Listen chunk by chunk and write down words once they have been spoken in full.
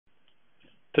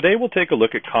Today we'll take a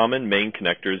look at common main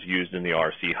connectors used in the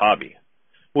RC hobby.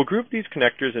 We'll group these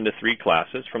connectors into three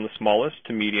classes from the smallest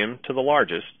to medium to the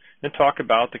largest and talk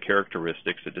about the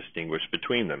characteristics that distinguish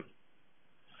between them.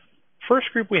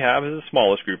 First group we have is the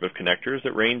smallest group of connectors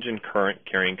that range in current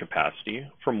carrying capacity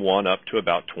from 1 up to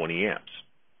about 20 amps.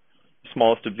 The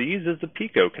smallest of these is the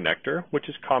Pico connector, which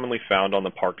is commonly found on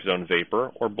the Park Zone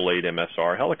Vapor or Blade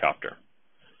MSR helicopter.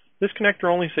 This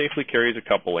connector only safely carries a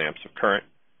couple amps of current.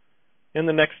 And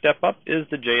the next step up is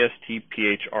the JST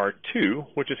PHR2,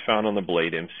 which is found on the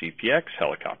Blade MCPX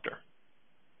helicopter.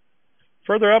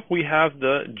 Further up, we have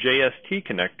the JST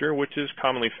connector, which is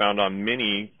commonly found on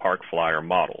many Park Flyer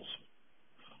models.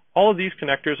 All of these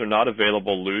connectors are not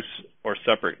available loose or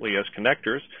separately as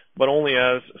connectors, but only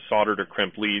as soldered or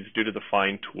crimped leads due to the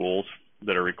fine tools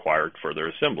that are required for their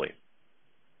assembly.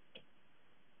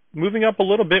 Moving up a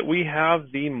little bit, we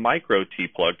have the micro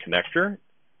T-plug connector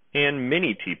and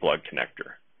mini T-plug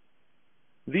connector.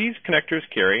 These connectors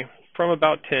carry from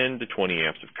about 10 to 20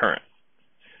 amps of current.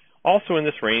 Also in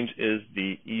this range is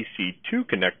the EC2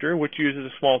 connector, which uses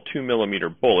a small 2 millimeter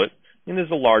bullet and is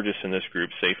the largest in this group,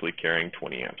 safely carrying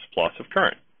 20 amps plus of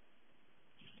current.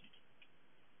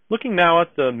 Looking now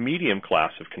at the medium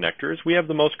class of connectors, we have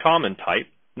the most common type,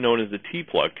 known as the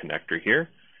T-plug connector here,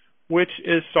 which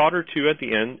is soldered to at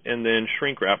the end and then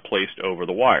shrink wrap placed over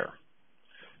the wire.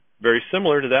 Very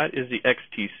similar to that is the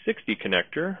XT60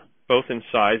 connector, both in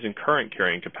size and current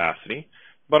carrying capacity,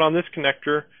 but on this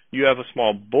connector you have a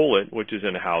small bullet which is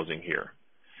in a housing here.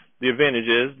 The advantage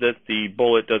is that the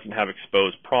bullet doesn't have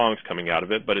exposed prongs coming out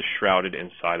of it, but is shrouded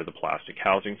inside of the plastic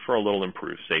housing for a little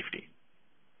improved safety.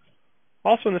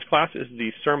 Also in this class is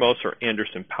the Sermos or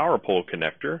Anderson power pole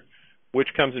connector,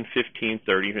 which comes in 15,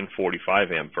 30, and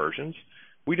 45 amp versions.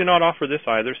 We do not offer this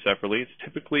either separately. It's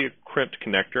typically a crimped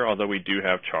connector, although we do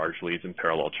have charge leads and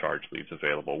parallel charge leads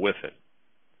available with it.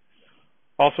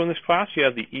 Also in this class, you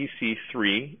have the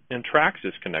EC3 and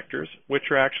Traxxas connectors,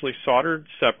 which are actually soldered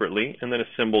separately and then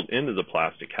assembled into the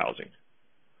plastic housing.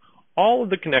 All of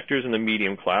the connectors in the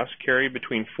medium class carry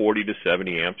between 40 to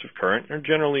 70 amps of current and are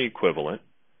generally equivalent.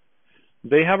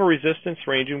 They have a resistance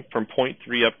ranging from 0.3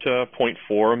 up to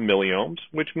 0.4 milliohms,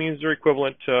 which means they're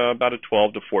equivalent to about a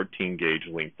 12 to 14 gauge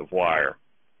length of wire.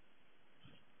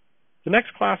 The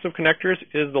next class of connectors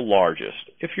is the largest.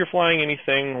 If you're flying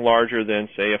anything larger than,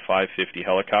 say, a 550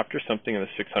 helicopter, something in the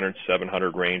 600,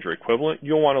 700 range or equivalent,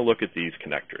 you'll want to look at these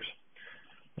connectors.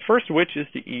 The first of which is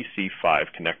the EC5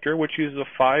 connector, which uses a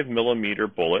 5 millimeter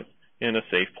bullet in a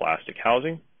safe plastic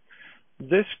housing.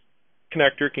 This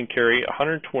connector can carry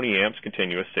 120 amps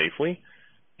continuous safely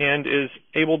and is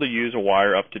able to use a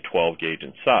wire up to 12 gauge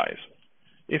in size.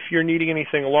 If you're needing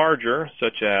anything larger,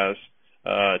 such as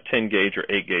 10 gauge or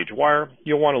 8 gauge wire,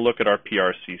 you'll want to look at our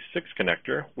PRC6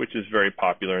 connector, which is very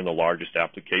popular in the largest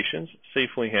applications,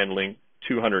 safely handling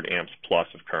 200 amps plus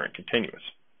of current continuous.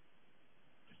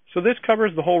 So this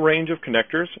covers the whole range of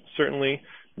connectors. Certainly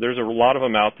there's a lot of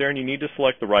them out there, and you need to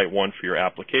select the right one for your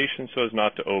application so as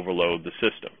not to overload the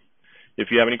system. If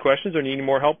you have any questions or need any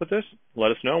more help with this,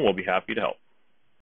 let us know and we'll be happy to help.